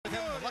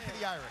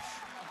the Irish.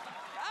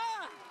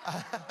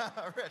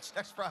 Rich,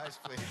 next prize,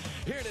 please.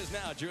 Here it is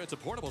now, Drew. It's a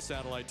portable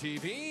satellite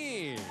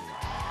TV.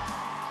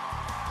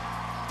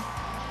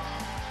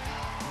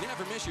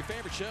 Never miss your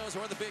favorite shows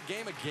or the big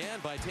game again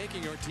by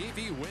taking your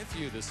TV with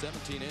you. The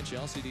 17-inch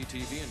LCD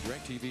TV and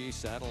DirecTV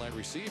satellite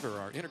receiver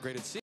are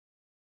integrated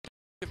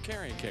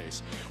carrying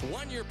case.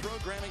 1-year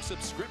programming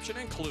subscription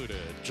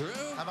included. Drew?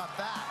 How about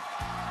that?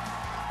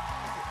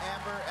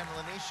 Amber and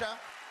Lanisha.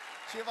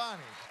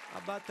 Giovanni? How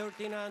about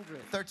 $1,300?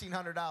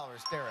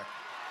 $1,300. Derek?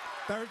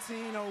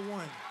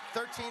 $1,301.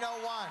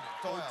 $1,301.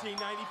 Doyle?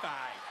 $1,495.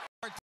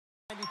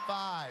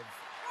 $1,495.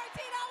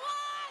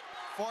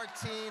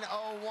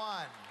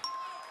 $1,401.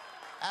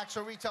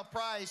 Actual retail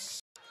price,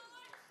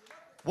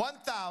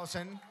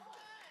 $1,359.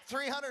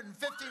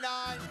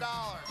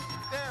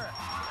 Derek.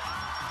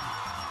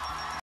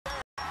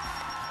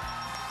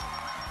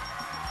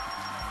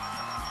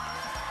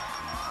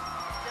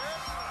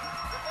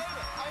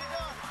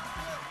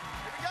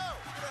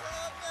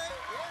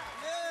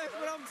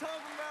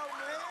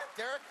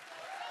 Derek,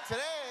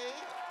 today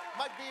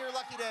might be your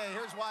lucky day.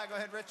 Here's why. Go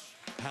ahead, Rich.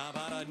 How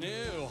about a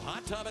new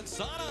hot tub and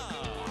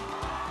sauna?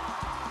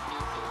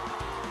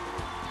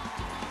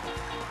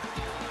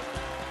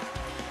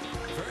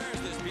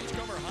 First, this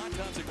Beachcomber hot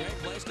tub's a great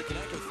place to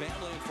connect with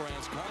family and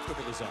friends.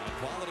 Comfortable design,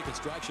 quality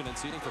construction, and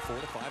seating for 4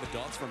 to 5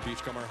 adults from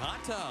Beachcomber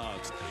Hot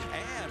Tubs.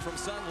 And from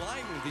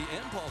Sunlighten, the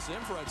mPulse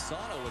infrared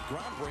sauna with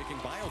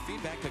groundbreaking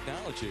biofeedback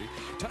technology,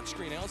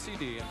 touchscreen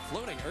LCD, and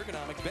floating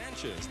ergonomic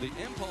benches. The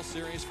mPulse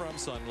series from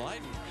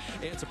Sunlighten.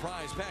 It's a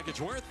prize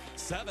package worth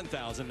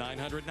 $7,994.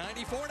 Not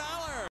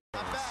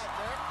bad,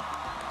 Derek.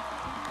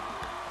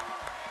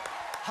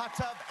 Hot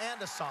tub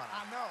and a sauna.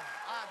 I know.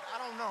 I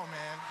don't know,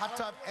 man. Hot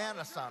tub and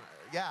a sauna.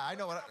 Yeah, I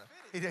know what.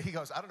 He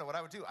goes, I don't know what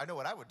I would do. I know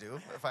what I would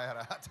do if I had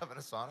a hot tub and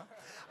a sauna.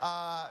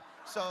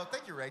 So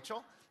thank you,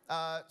 Rachel.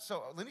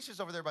 So Lanisha's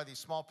over there by these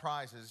small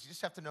prizes. You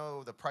just have to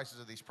know the prices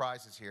of these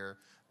prizes here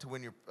to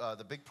win your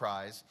the big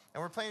prize.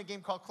 And we're playing a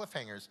game called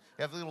Cliffhangers.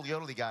 You have a little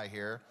yodeling guy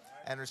here,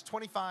 and there's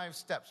 25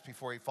 steps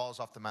before he falls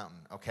off the mountain,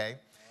 okay?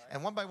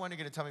 And one by one, you're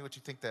going to tell me what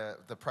you think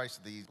the price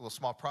of these little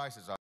small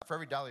prizes are. For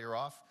every dollar you're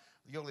off,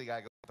 the yodeling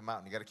guy goes up the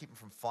mountain. You got to keep him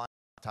from flying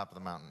on top of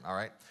the mountain, all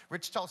right?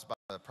 Rich, tell us about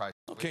the prize.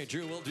 Okay,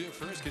 Drew, we'll do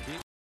first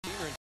convenience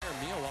steamer entire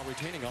meal while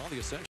retaining all the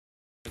essentials.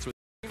 It's with a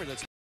steamer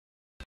that's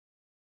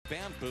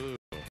bamboo.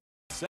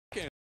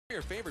 Second,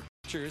 your favorite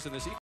pictures in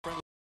this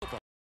eco-friendly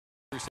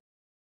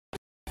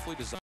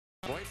designed.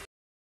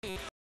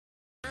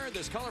 Third,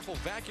 this colorful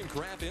vacuum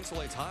carafe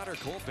insulates hot or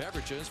cold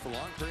beverages for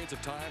long periods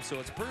of time, so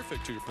it's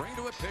perfect to bring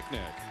to a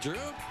picnic. Drew?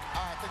 All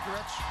right, thank you,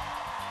 Rich.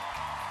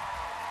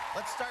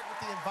 Let's start with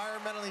the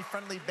environmentally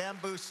friendly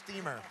bamboo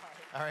steamer.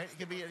 All right, it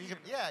can be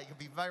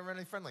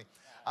environmentally friendly.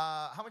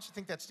 How much do you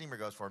think that steamer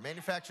goes for?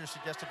 Manufacturer's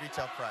suggested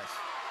retail price.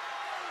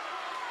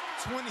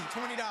 $20.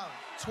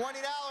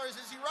 $20,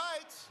 is he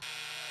right?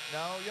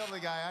 No,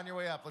 yodeling guy, on your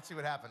way up. Let's see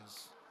what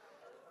happens.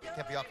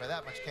 Can't be off by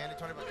that much, can it?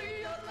 20 bucks.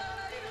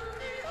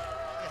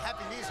 Yeah,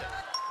 happy music.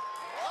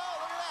 Oh,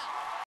 look at that.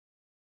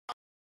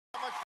 How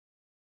much?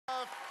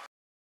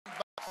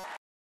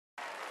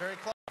 Very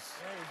close.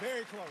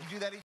 Very close. You do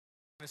that each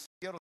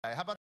yodeling guy.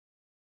 How about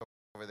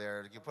over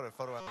there? You put a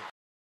photo on the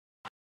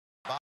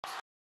box.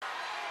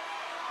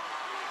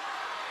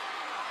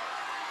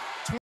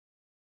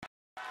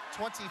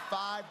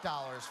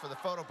 $25 for the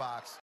photo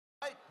box.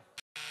 Right?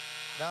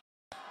 No,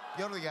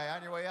 yodeling guy,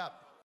 on your way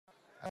up.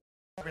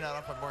 Probably not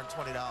up on more than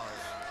 $20. That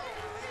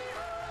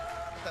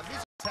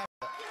music's happening.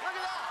 Look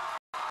at that!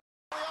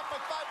 Only up by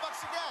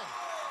 $5 again.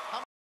 How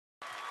much?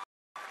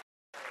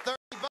 $30.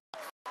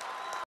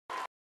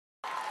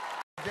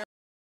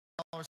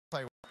 $30 to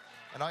play with.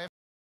 And all you have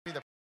to do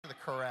is the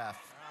carafe.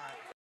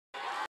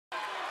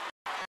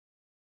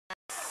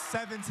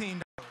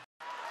 $17.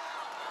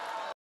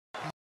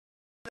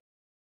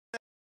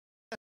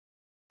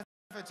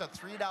 It's a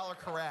 $3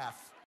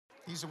 carafe.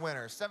 He's a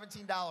winner.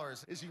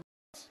 $17. Is he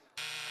right?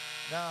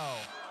 No.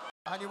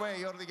 On your way,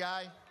 yodeling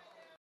guy.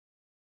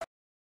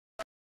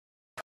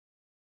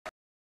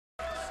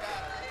 17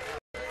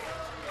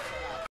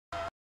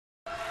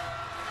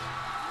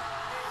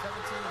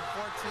 and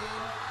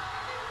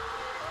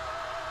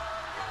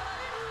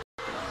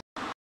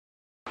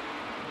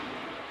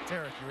 14.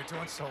 Derek, you were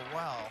doing so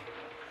well.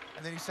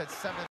 And then you said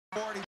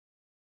 740.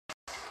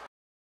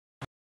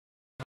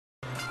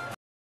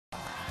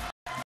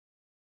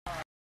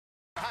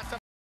 Hot tub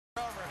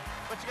over.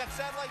 But you got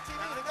satellite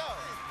TV to go.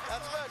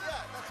 That's good,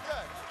 yeah, that's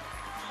good.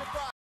 Good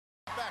prize.